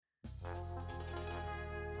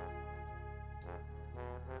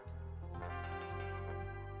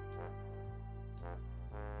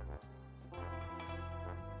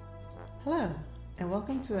Hello, and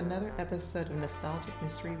welcome to another episode of Nostalgic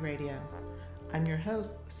Mystery Radio. I'm your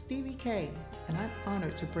host, Stevie K, and I'm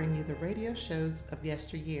honored to bring you the radio shows of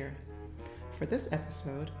yesteryear. For this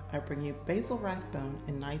episode, I bring you Basil Rathbone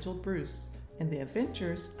and Nigel Bruce in the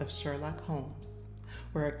adventures of Sherlock Holmes,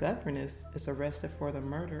 where a governess is arrested for the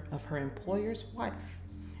murder of her employer's wife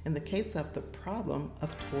in the case of the problem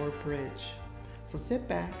of Tor Bridge. So sit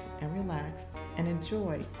back and relax and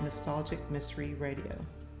enjoy Nostalgic Mystery Radio.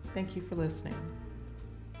 Thank you for listening.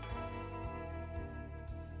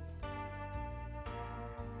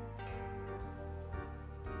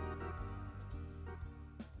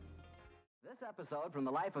 This episode from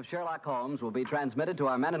the life of Sherlock Holmes will be transmitted to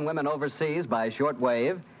our men and women overseas by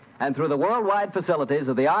shortwave and through the worldwide facilities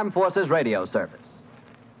of the Armed Forces Radio Service.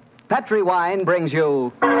 Petri Wine brings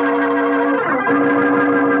you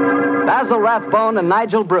Basil Rathbone and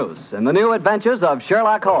Nigel Bruce in the new adventures of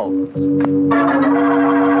Sherlock Holmes.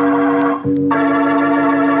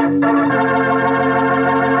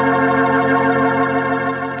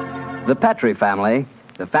 The Petri family,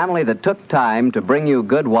 the family that took time to bring you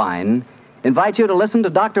good wine, invites you to listen to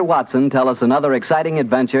Dr. Watson tell us another exciting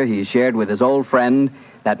adventure he shared with his old friend,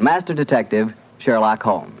 that master detective, Sherlock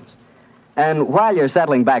Holmes. And while you're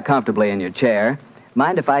settling back comfortably in your chair,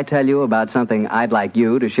 mind if I tell you about something I'd like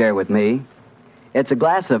you to share with me? It's a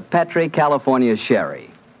glass of Petri California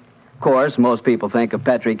Sherry. Of course, most people think of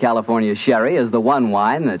Petri California Sherry as the one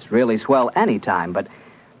wine that's really swell any time, but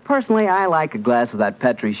personally, I like a glass of that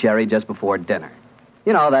Petri Sherry just before dinner.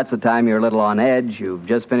 You know, that's the time you're a little on edge, you've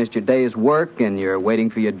just finished your day's work, and you're waiting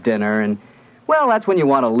for your dinner, and, well, that's when you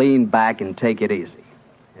want to lean back and take it easy.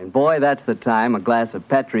 And boy, that's the time a glass of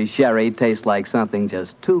Petri Sherry tastes like something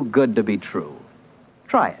just too good to be true.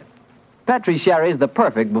 Try it. Petri Sherry's the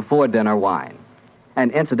perfect before-dinner wine.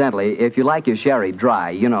 And incidentally, if you like your sherry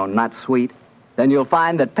dry, you know, not sweet, then you'll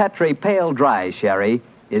find that Petri Pale Dry Sherry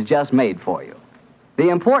is just made for you. The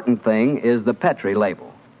important thing is the Petri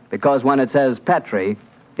label, because when it says Petri,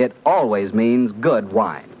 it always means good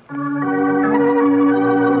wine.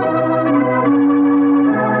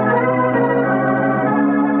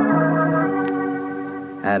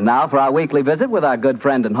 And now for our weekly visit with our good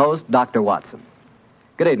friend and host, Dr. Watson.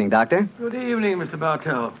 Good evening, Doctor. Good evening, Mr.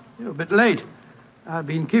 Bartell. You're a bit late. I've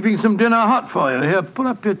been keeping some dinner hot for you. Here, pull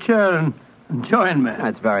up your chair and join me.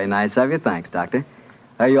 That's very nice of you. Thanks, Doctor.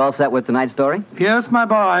 Are you all set with tonight's story? Yes, my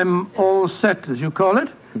boy, I'm all set, as you call it.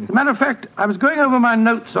 As a matter of fact, I was going over my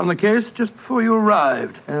notes on the case just before you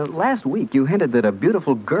arrived. Last week, you hinted that a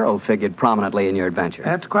beautiful girl figured prominently in your adventure.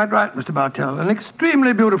 That's quite right, Mr. Bartell. An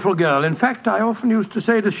extremely beautiful girl. In fact, I often used to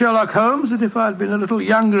say to Sherlock Holmes that if I'd been a little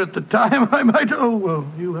younger at the time, I might... Oh, well,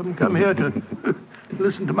 you haven't come here to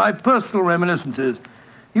listen to my personal reminiscences.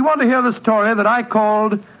 You want to hear the story that I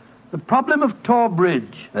called The Problem of Tor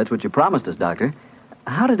Bridge. That's what you promised us, Doctor.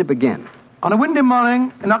 How did it begin? On a windy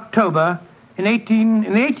morning in October, in the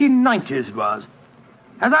 1890s it was.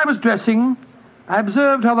 As I was dressing, I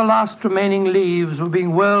observed how the last remaining leaves were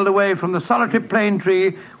being whirled away from the solitary plane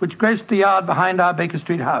tree which graced the yard behind our Baker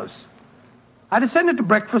Street house. I descended to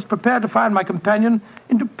breakfast, prepared to find my companion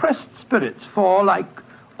in depressed spirits, for, like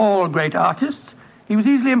all great artists, he was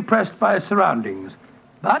easily impressed by his surroundings.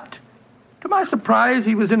 But, to my surprise,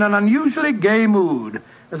 he was in an unusually gay mood.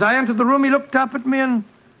 As I entered the room, he looked up at me and,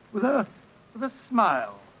 with a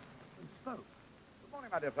smile, and spoke. Good morning,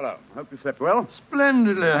 my dear fellow. Hope you slept well.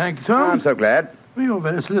 Splendidly, thank you, sir. Oh, I'm so glad. Well, you're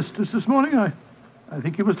very solicitous this morning. I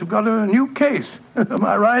think you must have got a new case. Am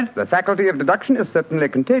I right? The faculty of deduction is certainly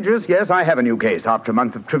contagious. Yes, I have a new case. After a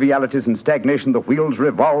month of trivialities and stagnation, the wheels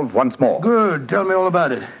revolve once more. Good. Tell me all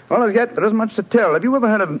about it. Well, as yet, there isn't much to tell. Have you ever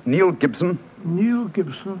heard of Neil Gibson? Neil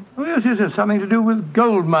Gibson? Oh, yes, yes. Something to do with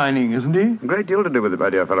gold mining, isn't he? A great deal to do with it, my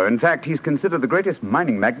dear fellow. In fact, he's considered the greatest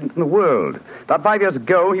mining magnate in the world. About 5 years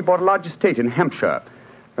ago, he bought a large estate in Hampshire.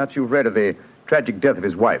 Perhaps you've read of the tragic death of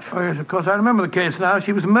his wife. Oh, yes, of course, I remember the case now.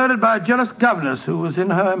 She was murdered by a jealous governess who was in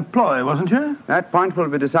her employ, wasn't she? That point will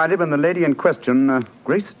be decided when the lady in question,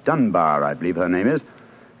 Grace Dunbar, I believe her name is,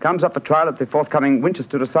 comes up for trial at the forthcoming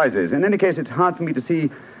Winchester Assizes. In any case, it's hard for me to see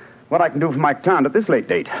what I can do for my client at this late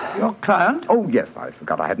date. Your client? Oh, yes, I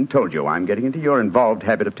forgot I hadn't told you. I'm getting into your involved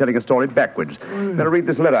habit of telling a story backwards. Better read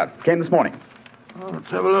this letter. Came this morning. Oh, let's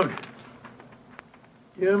have a look.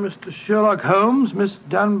 Dear Mr. Sherlock Holmes, Miss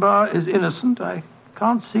Dunbar is innocent. I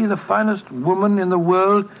can't see the finest woman in the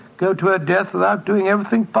world go to her death without doing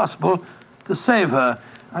everything possible to save her.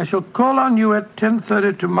 I shall call on you at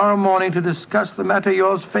 10:30 tomorrow morning to discuss the matter.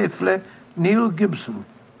 Yours faithfully, Neil Gibson.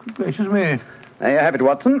 Good gracious me. There you have it,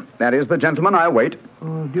 Watson. That is the gentleman I await.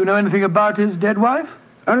 Do you know anything about his dead wife?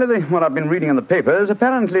 Only what I've been reading in the papers.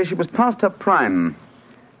 Apparently she was past her prime.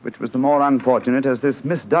 which was the more unfortunate as this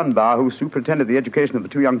Miss Dunbar, who superintended the education of the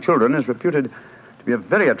two young children, is reputed to be a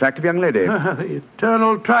very attractive young lady. The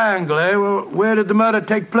eternal triangle, eh? Well, where did the murder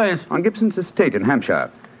take place? On Gibson's estate in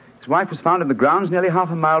Hampshire. His wife was found in the grounds nearly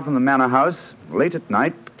half a mile from the manor house, late at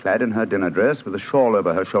night, clad in her dinner dress, with a shawl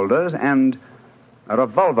over her shoulders, and a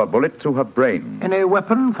revolver bullet through her brain. Any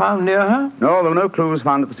weapon found near her? No, there were no clues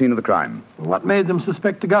found at the scene of the crime. What made them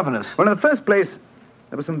suspect the governess? Well, in the first place,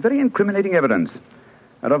 there was some very incriminating evidence.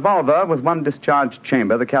 A revolver with one discharged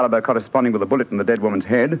chamber, the caliber corresponding with a bullet in the dead woman's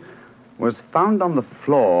head, was found on the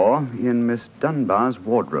floor in Miss Dunbar's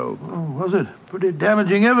wardrobe. Oh, was it? Pretty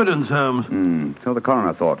damaging evidence, Holmes. So the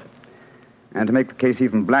coroner thought. And to make the case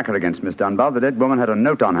even blacker against Miss Dunbar, the dead woman had a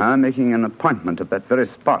note on her making an appointment at that very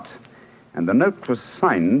spot. And the note was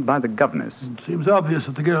signed by the governess. It seems obvious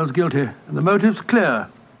that the girl's guilty, and the motive's clear.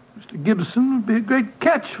 Mr. Gibson would be a great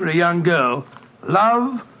catch for a young girl.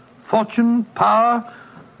 Love, fortune, power,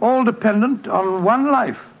 all dependent on one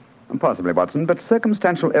life. Possibly, Watson, but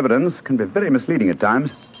circumstantial evidence can be very misleading at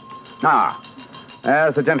times.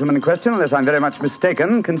 As the gentleman in question, unless I'm very much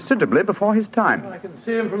mistaken, considerably before his time. I can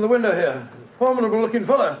see him from the window here. Formidable-looking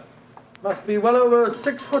fellow. Must be well over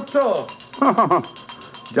 6 foot tall.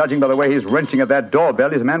 Judging by the way he's wrenching at that doorbell,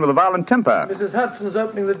 he's a man with a violent temper. Mrs. Hudson's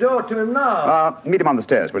opening the door to him now. Meet him on the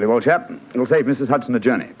stairs, will you, old chap? It'll save Mrs. Hudson a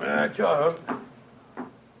journey. Sure, Holmes.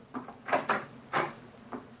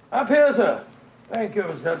 Up here, sir. Thank you,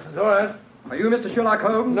 Mr. Hudson. All right. Are you Mr. Sherlock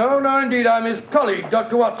Holmes? No, indeed. I'm his colleague,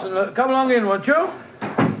 Dr. Watson. Come along in, won't you?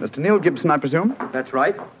 Mr. Neil Gibson, I presume? That's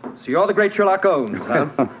right. So you're the great Sherlock Holmes, huh?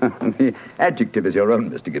 The adjective is your own,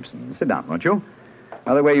 Mr. Gibson. Sit down, won't you?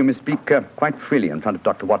 Another way you may speak quite freely in front of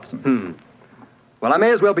Dr. Watson. Well, I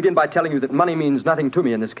may as well begin by telling you that money means nothing to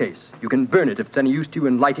me in this case. You can burn it if it's any use to you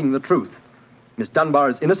in lighting the truth. Miss Dunbar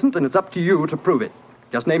is innocent, and it's up to you to prove it.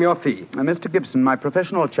 Just name your fee. Mr. Gibson, my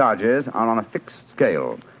professional charges are on a fixed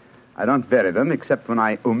scale. I don't vary them except when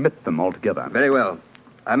I omit them altogether. Very well.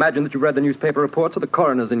 I imagine that you've read the newspaper reports of the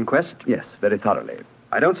coroner's inquest. Yes, very thoroughly.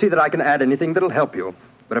 I don't see that I can add anything that'll help you.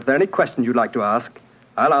 But if there are any questions you'd like to ask,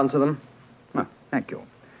 I'll answer them. Thank you.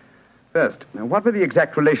 First, what were the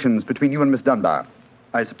exact relations between you and Miss Dunbar?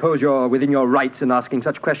 I suppose you're within your rights in asking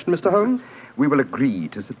such a question, Mr. Holmes? We will agree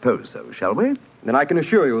to suppose so, shall we? Then I can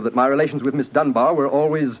assure you that my relations with Miss Dunbar were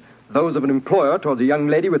always those of an employer towards a young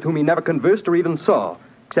lady with whom he never conversed or even saw,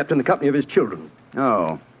 except in the company of his children.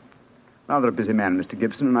 Oh. Rather a busy man, Mr.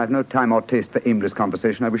 Gibson, and I've no time or taste for aimless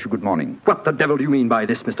conversation. I wish you good morning. What the devil do you mean by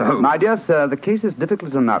this, Mr. Holmes? My dear sir, the case is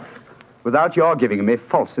difficult enough without your giving me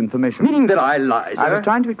false information. Meaning that I lie, sir? I was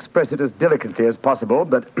trying to express it as delicately as possible,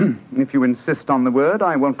 but if you insist on the word,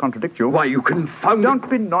 I won't contradict you. Why, you confounded... Don't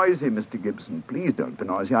be noisy, Mr. Gibson. Please don't be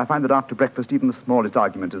noisy. I find that after breakfast, even the smallest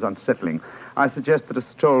argument is unsettling. I suggest that a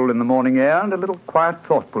stroll in the morning air and a little quiet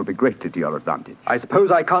thought will be greatly to your advantage. I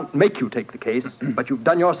suppose I can't make you take the case, but you've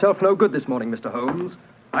done yourself no good this morning, Mr. Holmes.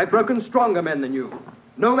 I've broken stronger men than you.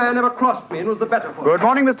 No man ever crossed me and was the better for it. Good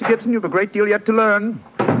morning, Mr. Gibson. You've a great deal yet to learn.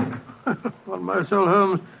 On my soul,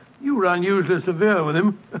 Holmes, you were unusually severe with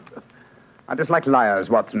him. I dislike liars,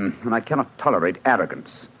 Watson, and I cannot tolerate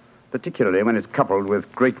arrogance, particularly when it's coupled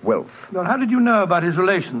with great wealth. Well, how did you know about his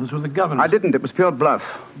relations with the governor? I didn't. It was pure bluff.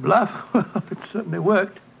 Bluff? It certainly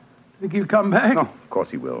worked. Think he'll come back? Oh, of course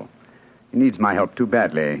he will. He needs my help too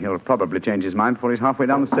badly. He'll probably change his mind before he's halfway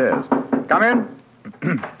down the stairs. Come in.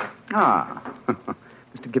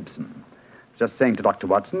 Mr. Gibson. Just saying to Dr.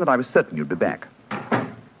 Watson that I was certain you'd be back.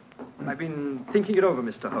 I've been thinking it over,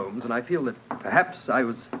 Mr. Holmes, and I feel that perhaps I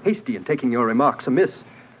was hasty in taking your remarks amiss.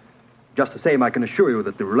 Just the same, I can assure you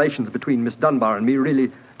that the relations between Miss Dunbar and me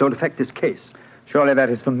really don't affect this case. Surely that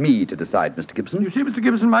is for me to decide, Mr. Gibson. You see, Mr.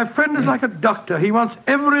 Gibson, my friend is like a doctor. He wants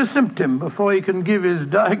every symptom before he can give his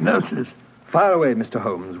diagnosis. Fire away, Mr.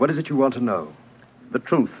 Holmes. What is it you want to know? The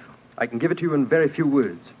truth. I can give it to you in very few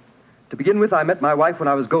words. To begin with, I met my wife when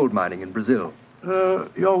I was gold mining in Brazil.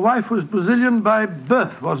 Your wife was Brazilian by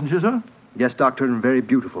birth, wasn't she, sir? Yes, doctor, and very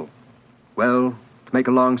beautiful. Well, to make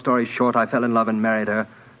a long story short, I fell in love and married her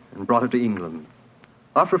and brought her to England.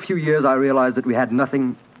 After a few years, I realized that we had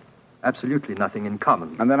nothing, absolutely nothing in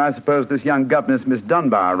common. And then I suppose this young governess, Miss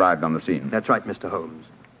Dunbar, arrived on the scene. That's right, Mr. Holmes.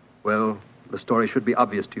 Well, the story should be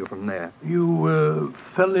obvious to you from there. You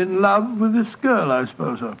fell in love with this girl, I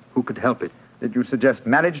suppose, sir? Who could help it? Did you suggest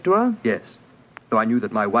marriage to her? Yes, though I knew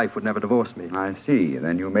that my wife would never divorce me. I see.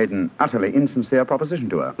 Then you made an utterly insincere proposition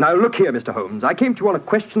to her. Now, look here, Mr. Holmes. I came to you on a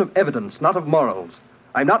question of evidence, not of morals.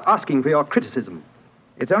 I'm not asking for your criticism.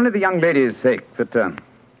 It's only the young lady's sake that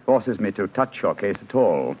forces me to touch your case at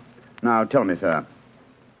all. Now, tell me, sir,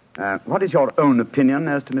 what is your own opinion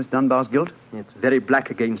as to Miss Dunbar's guilt? It's very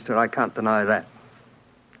black against her. I can't deny that.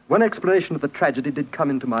 One explanation of the tragedy did come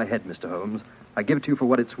into my head, Mr. Holmes. I give it to you for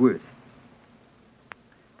what it's worth.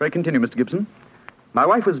 Pray continue, Mr. Gibson. My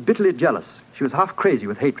wife was bitterly jealous. She was half crazy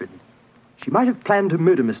with hatred. She might have planned to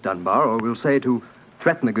murder Miss Dunbar, or we'll say to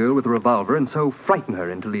threaten the girl with a revolver and so frighten her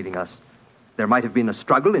into leaving us. There might have been a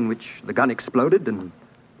struggle in which the gun exploded and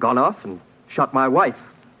gone off and shot my wife,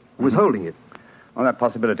 who was holding it. Well, that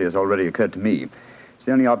possibility has already occurred to me. It's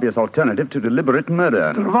the only obvious alternative to deliberate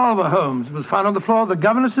murder. The revolver, Holmes, was found on the floor of the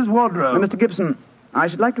governess's wardrobe. Now, Mr. Gibson, I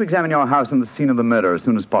should like to examine your house and the scene of the murder as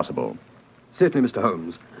soon as possible. Certainly, Mr.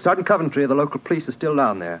 Holmes. Sergeant Coventry of the local police is still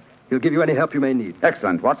down there. He'll give you any help you may need.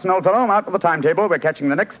 Excellent. Watson, old fellow, out with the timetable. We're catching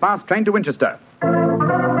the next fast train to Winchester.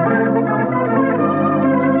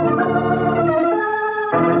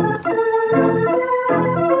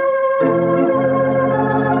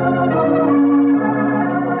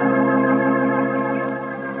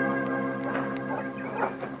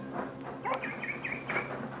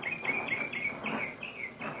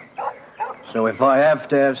 So if I have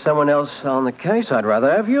to have someone else on the case, I'd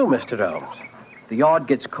rather have you, Mr. Holmes. The yard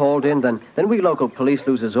gets called in, then we local police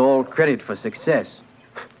loses all credit for success.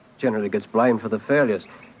 Generally gets blamed for the failures.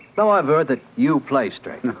 Now I've heard that you play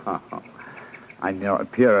straight. I don't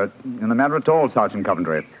appear in the matter at all, Sergeant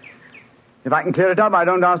Coventry. If I can clear it up, I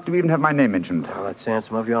don't ask to even have my name mentioned. Well, that's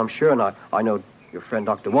handsome of you, I'm sure, and I know your friend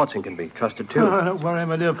Dr. Watson can be trusted, too. Oh, don't worry,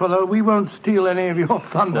 my dear fellow. We won't steal any of your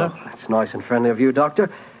thunder. Well, that's nice and friendly of you,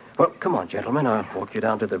 Doctor. Well, come on, gentlemen. I'll walk you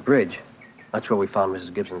down to the bridge. That's where we found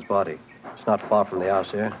Mrs. Gibson's body. It's not far from the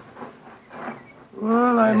house here.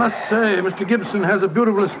 Well, I must say, Mr. Gibson has a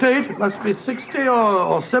beautiful estate. It must be 60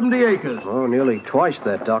 or 70 acres. Oh, nearly twice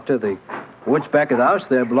that, Doctor. The woods back of the house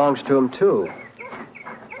there belongs to him, too.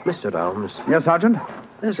 Mr. Holmes. Yes, Sergeant?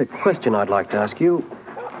 There's a question I'd like to ask you.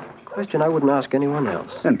 A question I wouldn't ask anyone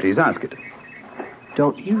else. Then please ask it.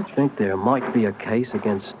 Don't you think there might be a case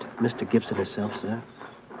against Mr. Gibson himself, sir?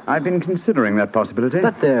 I've been considering that possibility.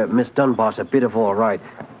 That there Miss Dunbar's a bit of all right.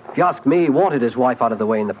 If you ask me, he wanted his wife out of the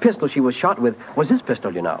way, and the pistol she was shot with was his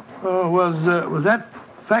pistol, you know. Was that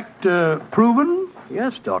fact proven?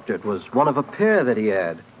 Yes, Doctor. It was one of a pair that he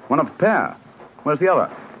had. One of a pair? Where's the other?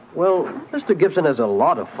 Well, Mr. Gibson has a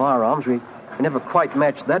lot of firearms. We never quite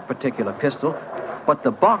matched that particular pistol, but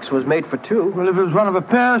the box was made for two. Well, if it was one of a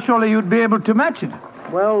pair, surely you'd be able to match it.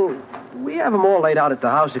 Well, we have them all laid out at the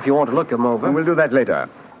house if you want to look them over. Well, we'll do that later.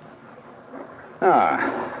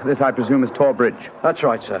 This, I presume, is Tor Bridge. That's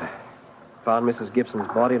right, sir. Found Mrs. Gibson's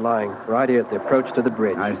body lying right here at the approach to the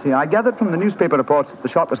bridge. I see. I gathered from the newspaper reports that the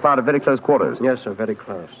shot was fired at very close quarters. Yes, sir, very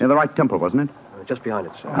close. Near the right temple, wasn't it? Just behind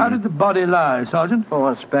it, sir. How did the body lie, Sergeant? Oh,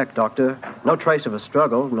 on its back, Doctor. No trace of a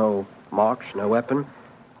struggle, no marks, no weapon.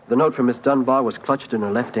 The note from Miss Dunbar was clutched in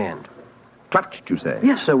her left hand. Clutched, you say?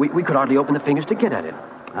 Yes, sir. We could hardly open the fingers to get at it.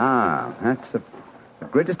 Ah, that's of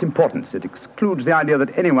greatest importance. It excludes the idea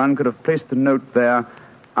that anyone could have placed the note there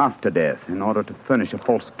after death in order to furnish a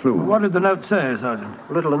false clue. What did the note say,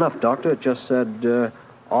 Sergeant? Little enough, Doctor. It just said,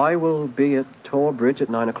 I will be at Tor Bridge at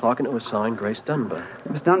 9 o'clock, and it was signed Grace Dunbar.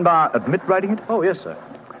 Miss Dunbar admit writing it? Oh, yes, sir.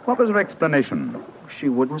 What was her explanation? She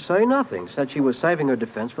wouldn't say nothing. Said she was saving her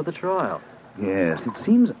defense for the trial. Yes, it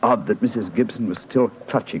seems odd that Mrs. Gibson was still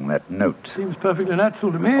clutching that note. Seems perfectly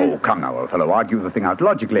natural to me. Oh, come now, old fellow. Argue the thing out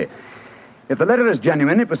logically. If the letter is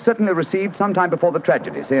genuine, it was certainly received sometime before the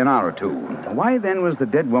tragedy, say an hour or two. Why, then, was the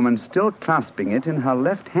dead woman still clasping it in her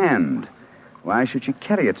left hand? Why should she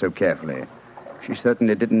carry it so carefully? She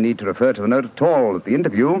certainly didn't need to refer to the note at all at the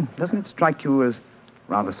interview. Doesn't it strike you as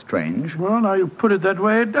rather strange? Well, now you put it that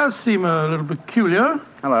way, it does seem a little peculiar.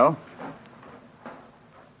 Hello.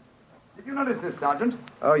 Did you notice this, Sergeant?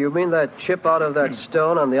 Oh, you mean that chip out of that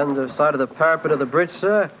stone on the underside of the parapet of the bridge,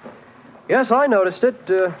 sir? Yes, I noticed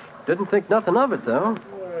it. Didn't think nothing of it, though.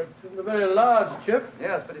 It's a very large chip.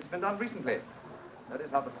 Yes, but it's been done recently.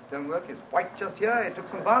 Notice how the stonework is white just here. It took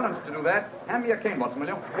some violence to do that. Hand me your cane, Watson, will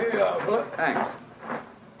you? Here you are, Bullet. Thanks.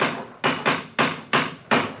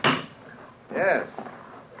 Yes.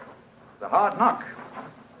 It's a hard knock.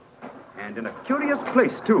 And in a curious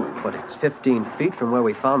place, too. But it's 15 feet from where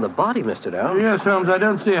we found the body, Mr. Dow. Yes, Holmes, I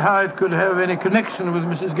don't see how it could have any connection with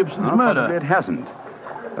Mrs. Gibson's murder. Possibly it hasn't.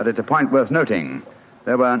 But it's a point worth noting.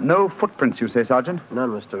 There were no footprints, you say, Sergeant? None,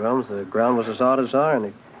 Mr. Holmes. The ground was as hard as iron.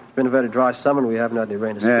 It's been a very dry summer, and we haven't had any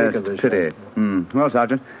rain to speak of this. Yes, pity. Well,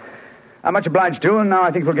 Sergeant, I'm much obliged to you, and now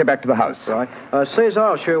I think we'll get back to the house. Right. Cesar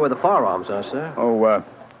will show you where the firearms are, sir. Oh,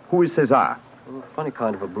 who is Cesar? Oh, funny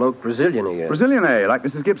kind of a bloke. Brazilian he is. Brazilian, eh? Like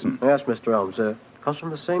Mrs. Gibson? Yes, Mr. Holmes. Comes from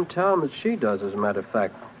the same town that she does, as a matter of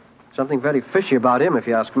fact. Something very fishy about him, if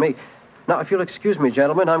you ask me. Now, if you'll excuse me,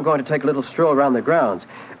 gentlemen, I'm going to take a little stroll around the grounds.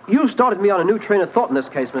 You started me on a new train of thought in this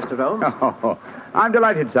case, Mr. Holmes. Oh, I'm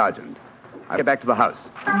delighted, Sergeant. I'll get back to the house.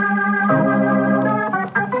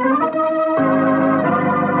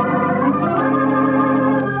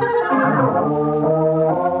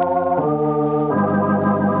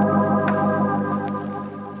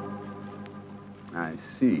 I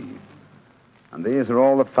see. And these are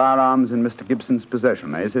all the firearms in Mr. Gibson's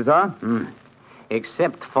possession, eh, Cesar?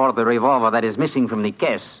 Except for the revolver that is missing from the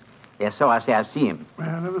case. Yes, so I say I see him.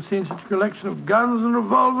 I've never seen such a collection of guns and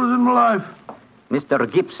revolvers in my life.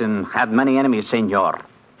 Mr. Gibson had many enemies, senor.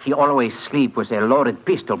 He always sleep with a loaded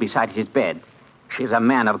pistol beside his bed. He's a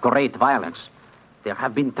man of great violence. There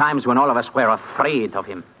have been times when all of us were afraid of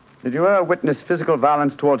him. Did you ever witness physical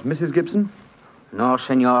violence towards Mrs. Gibson? No,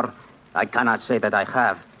 senor. I cannot say that I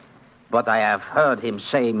have. But I have heard him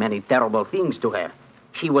say many terrible things to her.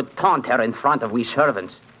 He would taunt her in front of we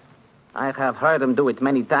servants. I have heard him do it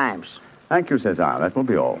many times. Thank you, Cesar. That will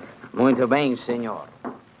be all. Muito bem, senor.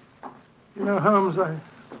 You know, Holmes, I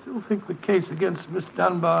still think the case against Miss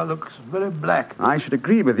Dunbar looks very black. I should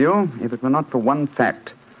agree with you if it were not for one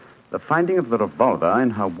fact. The finding of the revolver in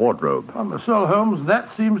her wardrobe. On my soul, Holmes,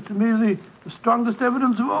 that seems to me the strongest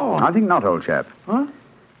evidence of all. I think not, old chap. Huh?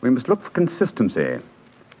 We must look for consistency.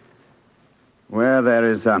 Where there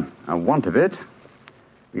is a want of it,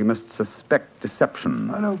 we must suspect deception.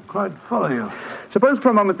 I don't quite follow you. Suppose for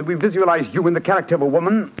a moment that we visualize you in the character of a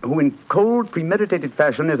woman who in cold, premeditated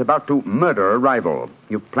fashion is about to murder a rival.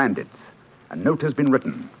 You've planned it. A note has been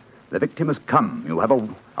written. The victim has come. You have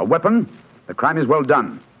a weapon. The crime is well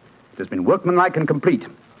done. It has been workmanlike and complete.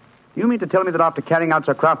 You mean to tell me that after carrying out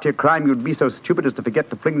so crafty a crime, you'd be so stupid as to forget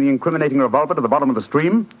to fling the incriminating revolver to the bottom of the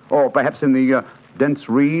stream? Or perhaps in the dense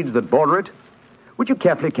reeds that border it? Would you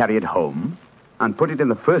carefully carry it home and put it in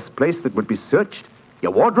the first place that would be searched?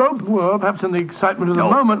 Your wardrobe? Well, perhaps in the excitement of the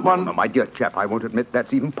moment, one... No, my dear chap, I won't admit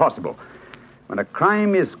that's even possible. When a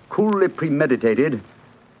crime is coolly premeditated,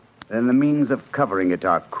 then the means of covering it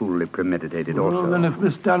are coolly premeditated also. Well, then if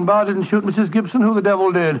Miss Dunbar didn't shoot Mrs. Gibson, who the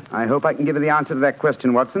devil did? I hope I can give you the answer to that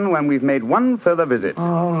question, Watson, when we've made one further visit.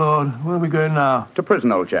 Oh, Lord. Where are we going now? To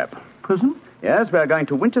prison, old chap. Prison? Yes, we're going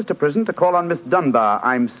to Winchester Prison to call on Miss Dunbar.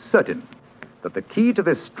 I'm certain that the key to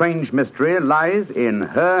this strange mystery lies in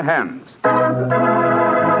her hands.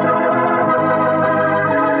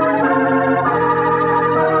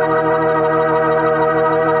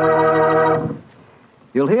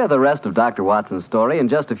 You'll hear the rest of Dr. Watson's story in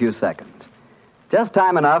just a few seconds. Just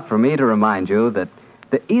time enough for me to remind you that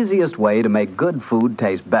the easiest way to make good food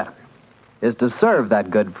taste better is to serve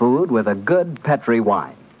that good food with a good Petri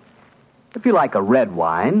wine. If you like a red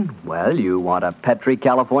wine, well, you want a Petri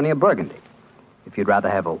California Burgundy. If you'd rather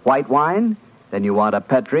have a white wine, then you want a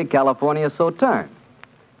Petri California Sauterne.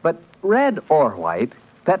 But red or white,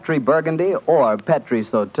 Petri Burgundy or Petri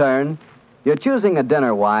Sauterne, you're choosing a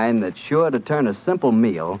dinner wine that's sure to turn a simple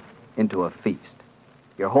meal into a feast.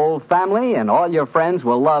 Your whole family and all your friends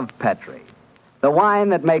will love Petri, the wine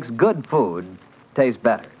that makes good food taste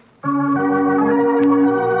better.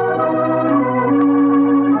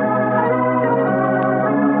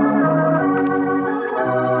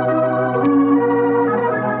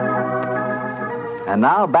 And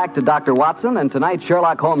now back to Dr. Watson and tonight's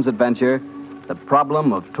Sherlock Holmes adventure, The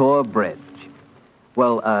Problem of Tor Bridge.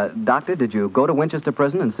 Well, Doctor, did you go to Winchester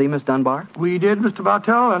Prison and see Miss Dunbar? We did, Mr.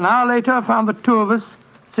 Bartell. An hour later, I found the two of us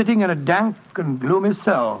sitting in a dank and gloomy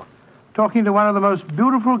cell, talking to one of the most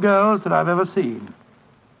beautiful girls that I've ever seen.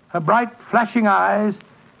 Her bright, flashing eyes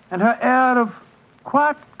and her air of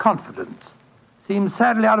quiet confidence seemed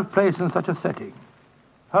sadly out of place in such a setting.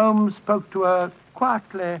 Holmes spoke to her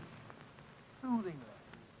quietly, soothingly.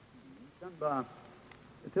 Dunbar,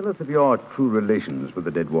 tell us of your true relations with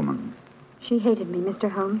the dead woman. She hated me, Mr.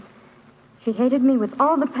 Holmes. She hated me with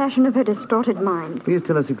all the passion of her distorted mind. Please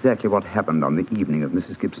tell us exactly what happened on the evening of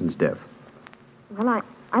Mrs. Gibson's death. Well,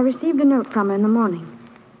 I received a note from her in the morning.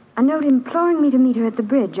 A note imploring me to meet her at the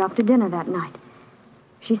bridge after dinner that night.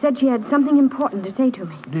 She said she had something important to say to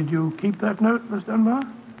me. Did you keep that note, Miss Dunbar?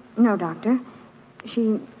 No, Doctor.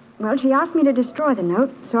 She asked me to destroy the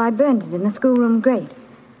note, so I burned it in the schoolroom grate.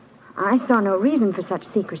 I saw no reason for such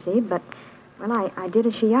secrecy, but... well, I did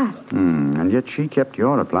as she asked. And yet she kept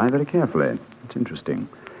your reply very carefully. It's interesting.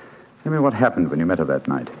 Tell me what happened when you met her that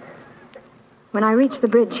night. When I reached the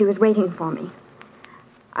bridge, she was waiting for me.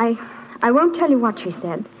 I won't tell you what she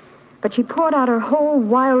said, but she poured out her whole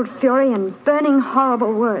wild fury in burning,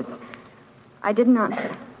 horrible words. I didn't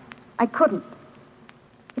answer. I couldn't.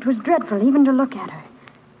 It was dreadful even to look at her.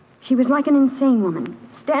 She was like an insane woman,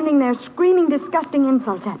 standing there screaming disgusting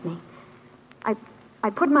insults at me. I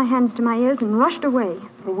put my hands to my ears and rushed away.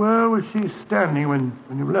 Where was she standing when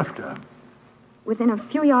you left her? Within a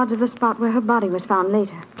few yards of the spot where her body was found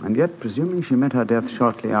later. And yet, presuming she met her death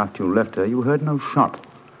shortly after you left her, you heard no shot.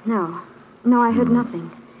 No, I heard nothing.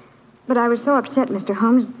 But I was so upset, Mr.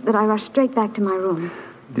 Holmes, that I rushed straight back to my room.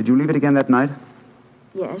 Did you leave it again that night?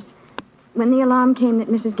 Yes. When the alarm came that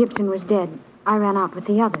Mrs. Gibson was dead, I ran out with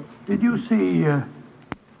the others. Did you see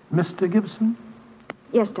Mr. Gibson?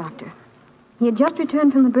 Yes, Doctor. He had just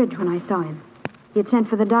returned from the bridge when I saw him. He had sent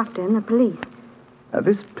for the doctor and the police.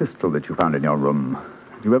 This pistol that you found in your room,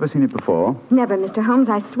 have you ever seen it before? Never, Mr. Holmes,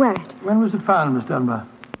 I swear it. When was it found, Miss Dunbar?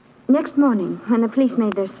 Next morning, when the police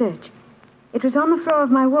made their search. It was on the floor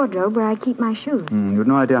of my wardrobe where I keep my shoes. You had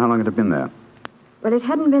no idea how long it had been there. Well, it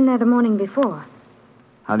hadn't been there the morning before.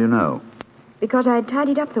 How do you know? Because I had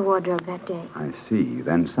tidied up the wardrobe that day. I see.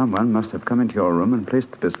 Then someone must have come into your room and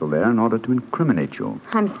placed the pistol there in order to incriminate you.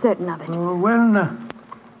 I'm certain of it.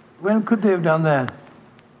 When could they have done that?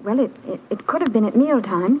 Well, it could have been at meal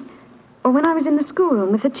times, or when I was in the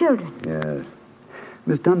schoolroom with the children. Yes.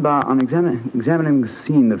 Miss Dunbar, on examining the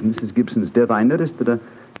scene of Mrs. Gibson's death, I noticed that a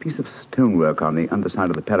piece of stonework on the underside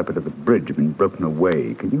of the parapet of the bridge had been broken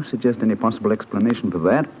away. Can you suggest any possible explanation for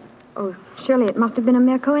that? Oh, surely it must have been a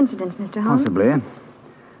mere coincidence, Mr. Holmes. Possibly.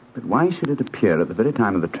 But why should it appear at the very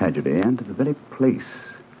time of the tragedy and at the very place?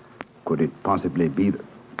 Could it possibly be that...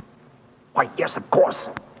 Why, yes, of course.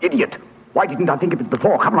 Idiot. Why didn't I think of it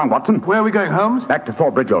before? Come on, Watson. Where are we going, Holmes? Back to Thor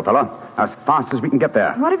Bridge, old fellow. As fast as we can get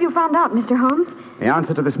there. What have you found out, Mr. Holmes? The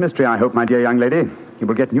answer to this mystery, I hope, my dear young lady. You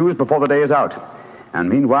will get news before the day is out. And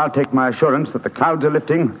meanwhile, take my assurance that the clouds are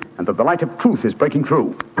lifting and that the light of truth is breaking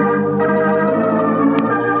through.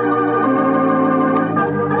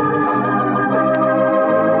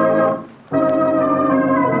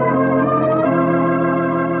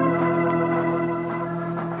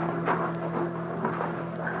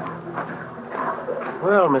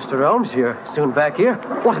 Well, Mr. Holmes, you're soon back here.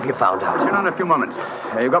 What have you found out? In a few moments.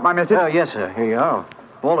 You got my message? Oh, yes, sir. Here you are.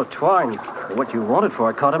 Ball of twine. What you wanted for,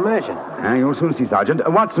 I can't imagine. You'll soon see, Sergeant.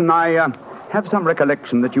 Watson, I have some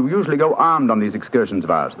recollection that you usually go armed on these excursions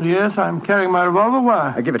of ours. Yes, I'm carrying my revolver.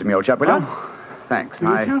 Why? Give it to me, old chap, will you? Thanks.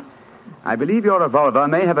 Thank you. I believe your revolver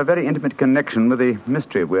may have a very intimate connection with the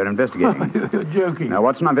mystery we're investigating. You're joking. Now,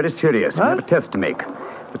 Watson, I'm very serious. We have a test to make.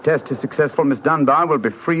 If the test is successful, Miss Dunbar will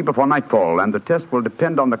be free before nightfall, and the test will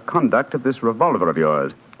depend on the conduct of this revolver of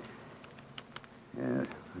yours. Yes,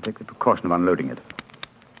 I'll take the precaution of unloading it.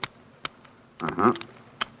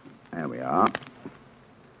 There we are.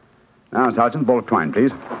 Now, Sergeant, ball of twine,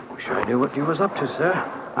 please. Wish I knew what you was up to, sir.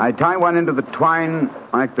 I tie one end of the twine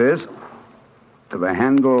like this to the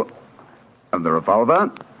handle of the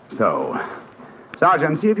revolver. So.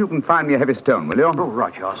 Sergeant, see if you can find me a heavy stone, will you? Oh,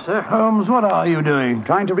 right, you are, sir. Holmes, what are you doing?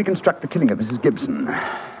 Trying to reconstruct the killing of Mrs. Gibson.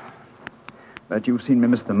 But you've seen me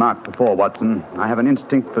miss the mark before, Watson. I have an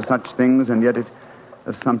instinct for such things, and yet it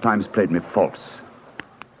has sometimes played me false.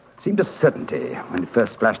 It seemed a certainty when it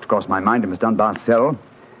first flashed across my mind in Miss Dunbar's cell.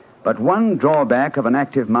 But one drawback of an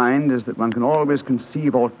active mind is that one can always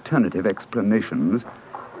conceive alternative explanations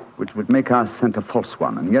which would make our scent a false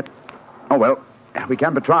one. And yet, oh well, we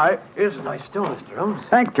can but try. Here's a nice stone, Mr. Holmes.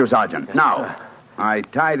 Thank you, Sergeant. Yes, now, sir. I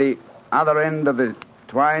tie the other end of the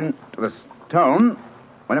twine to the stone.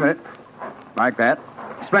 Wait a minute. Like that.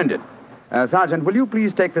 Splendid. Sergeant, will you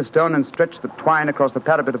please take this stone and stretch the twine across the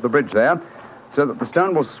parapet of the bridge there, so that the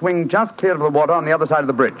stone will swing just clear of the water on the other side of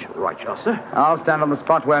the bridge? Right, you are, sir. I'll stand on the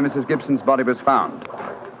spot where Mrs. Gibson's body was found.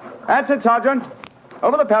 That's it, Sergeant.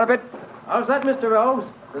 Over the parapet. How's that, Mr. Holmes?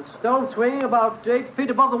 The stone swinging about 8 feet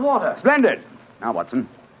above the water. Splendid. Now, Watson,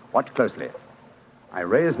 watch closely. I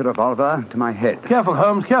raise the revolver to my head. Careful,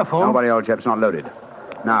 Holmes, careful. Don't worry, old chap, it's not loaded.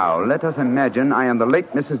 Now, let us imagine I am the late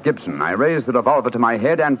Mrs. Gibson. I raise the revolver to my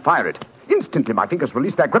head and fire it. Instantly, my fingers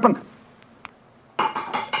release their grip and...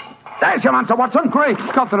 There's your answer, Watson. Great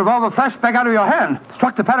Scott, the revolver flashed back out of your hand,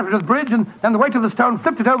 struck the parapet of the bridge, and then the weight of the stone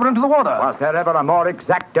flipped it over into the water. Was there ever a more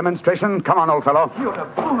exact demonstration? Come on, old fellow. You're a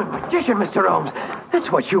bloomin' magician, Mr. Holmes.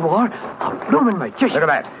 That's what you are. A bloomin' magician. Look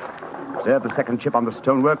at that. Observe the second chip on the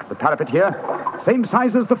stonework, the parapet here. Same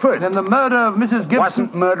size as the first. Then the murder of Mrs. Gibson...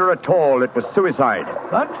 Wasn't murder at all. It was suicide.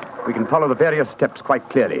 What? We can follow the various steps quite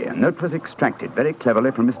clearly. A note was extracted very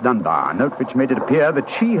cleverly from Miss Dunbar, a note which made it appear that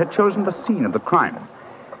she had chosen the scene of the crime.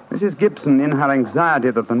 Mrs. Gibson, in her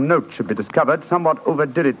anxiety that the note should be discovered, somewhat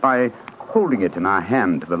overdid it by holding it in her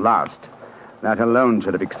hand to the last. That alone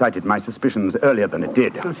should have excited my suspicions earlier than it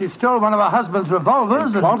did. So she stole one of her husband's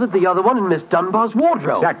revolvers And planted the other one in Miss Dunbar's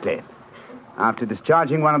wardrobe. Exactly. After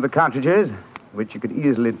discharging one of the cartridges, which you could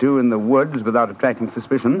easily do in the woods without attracting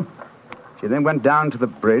suspicion, she then went down to the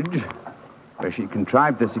bridge where she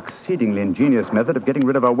contrived this exceedingly ingenious method of getting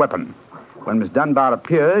rid of her weapon. When Miss Dunbar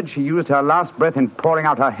appeared, she used her last breath in pouring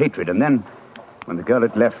out her hatred, and then, when the girl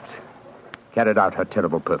had left, carried out her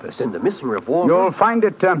terrible purpose. Then the missing revolver? You'll find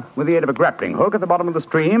it with the aid of a grappling hook at the bottom of the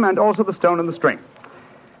stream, and also the stone and the string,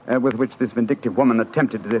 with which this vindictive woman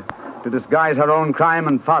attempted to disguise her own crime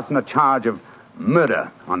and fasten a charge of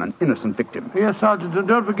murder on an innocent victim. Yes, Sergeant, and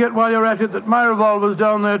don't forget while you're at it that my revolver's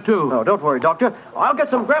down there, too. No, don't worry, Doctor. I'll get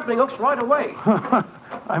some grappling hooks right away.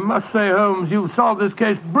 I must say, Holmes, you've solved this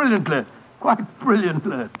case brilliantly. Quite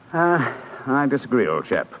brilliantly. I disagree, old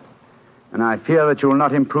chap. And I fear that you will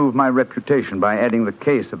not improve my reputation by adding the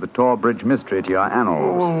case of the Tor Bridge mystery to your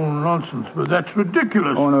annals. Oh, nonsense, but that's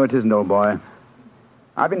ridiculous. Oh, no, it isn't, old boy.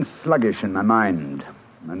 I've been sluggish in my mind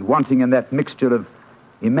and wanting in that mixture of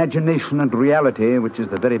imagination and reality which is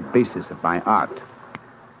the very basis of my art.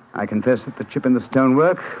 I confess that the chip in the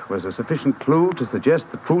stonework was a sufficient clue to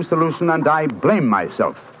suggest the true solution, and I blame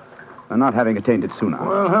myself for not having attained it sooner.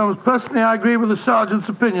 Well, Holmes, personally, I agree with the sergeant's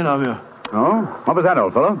opinion of you. Oh? What was that,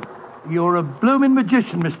 old fellow? You're a blooming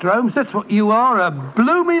magician, Mr. Holmes. That's what you are, a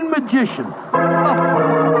blooming magician.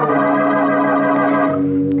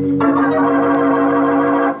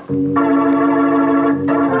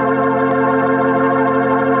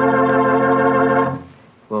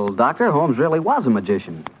 Well, Doctor, Holmes really was a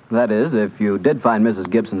magician. That is, if you did find Mrs.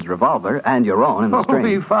 Gibson's revolver and your own in the stream. Oh,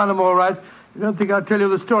 we found them all right. You don't think I'll tell you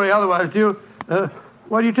the story otherwise, do you?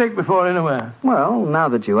 What do you take me for, anyway? Well, now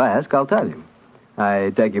that you ask, I'll tell you.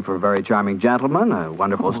 I take you for a very charming gentleman, a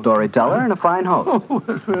wonderful storyteller, and a fine host. Oh,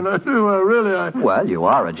 that's very nice. Really, Well, you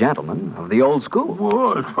are a gentleman of the old school.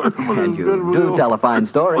 Oh, And you do tell a fine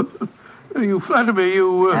story. You flatter me,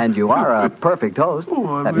 you... And you are a perfect host.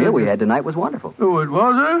 Oh, That meal we had tonight was wonderful. Oh, it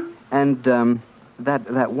was, And,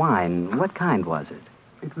 that wine, what kind was it?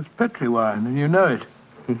 It was Petri wine, and you know it.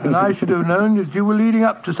 And I should have known that you were leading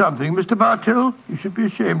up to something. Mr. Bartell, you should be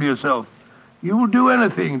ashamed of yourself. You will do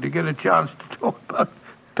anything to get a chance to talk about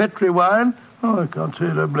Petri wine. Oh, I can't say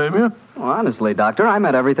I don't blame you. Well, honestly, Doctor, I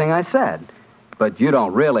meant everything I said. But you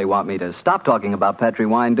don't really want me to stop talking about Petri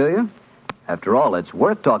wine, do you? After all, it's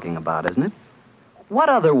worth talking about, isn't it? What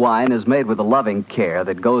other wine is made with the loving care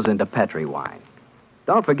that goes into Petri wine?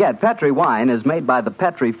 Don't forget, Petri wine is made by the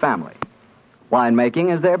Petri family.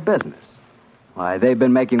 Winemaking is their business. Why, they've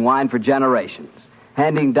been making wine for generations,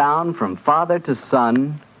 handing down from father to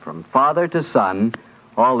son,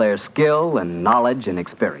 all their skill and knowledge and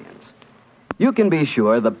experience. You can be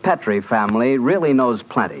sure the Petri family really knows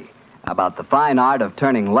plenty about the fine art of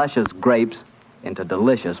turning luscious grapes into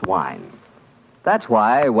delicious wine. That's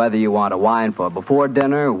why, whether you want a wine for before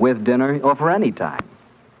dinner, with dinner, or for any time,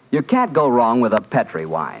 you can't go wrong with a Petri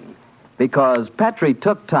wine, because Petri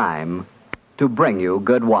took time to bring you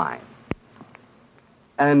good wine.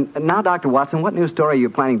 And now, Dr. Watson, what new story are you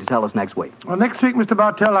planning to tell us next week? Well, next week, Mr.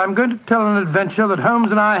 Bartell, I'm going to tell an adventure that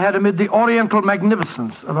Holmes and I had amid the oriental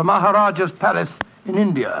magnificence of a Maharaja's palace in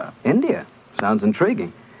India. India? Sounds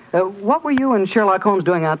intriguing. What were you and Sherlock Holmes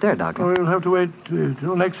doing out there, Doctor? Well, we'll have to wait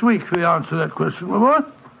till next week for the answer to that question, my boy.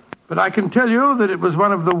 But I can tell you that it was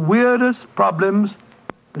one of the weirdest problems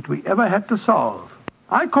that we ever had to solve.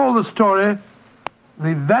 I call the story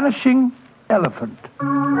The Vanishing Elephant.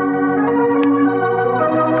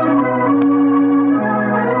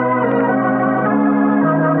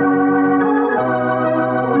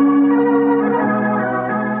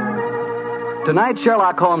 Tonight's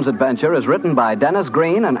Sherlock Holmes adventure is written by Dennis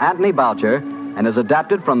Green and Anthony Boucher and is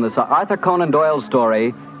adapted from the Sir Arthur Conan Doyle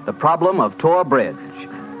story, The Problem of Tor Bridge.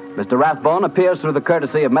 Mr. Rathbone appears through the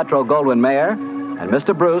courtesy of Metro-Goldwyn-Mayer and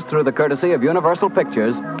Mr. Bruce through the courtesy of Universal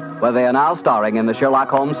Pictures, where they are now starring in the Sherlock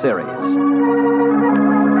Holmes series.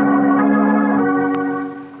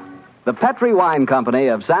 The Petri Wine Company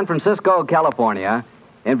of San Francisco, California,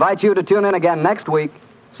 invites you to tune in again next week,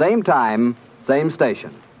 same time, same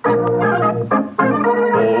station.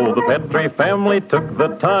 Oh, the Petri family took the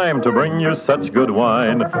time to bring you such good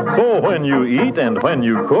wine. So when you eat and when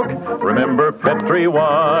you cook, remember Petri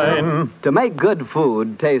wine. To make good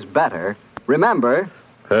food taste better, remember...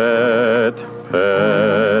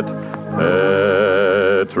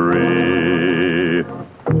 Petri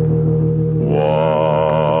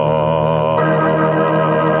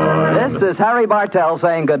wine. This is Harry Bartell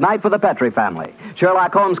saying goodnight for the Petri family.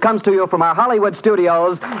 Sherlock Holmes comes to you from our Hollywood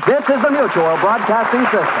studios. This is the Mutual Broadcasting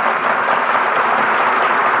System.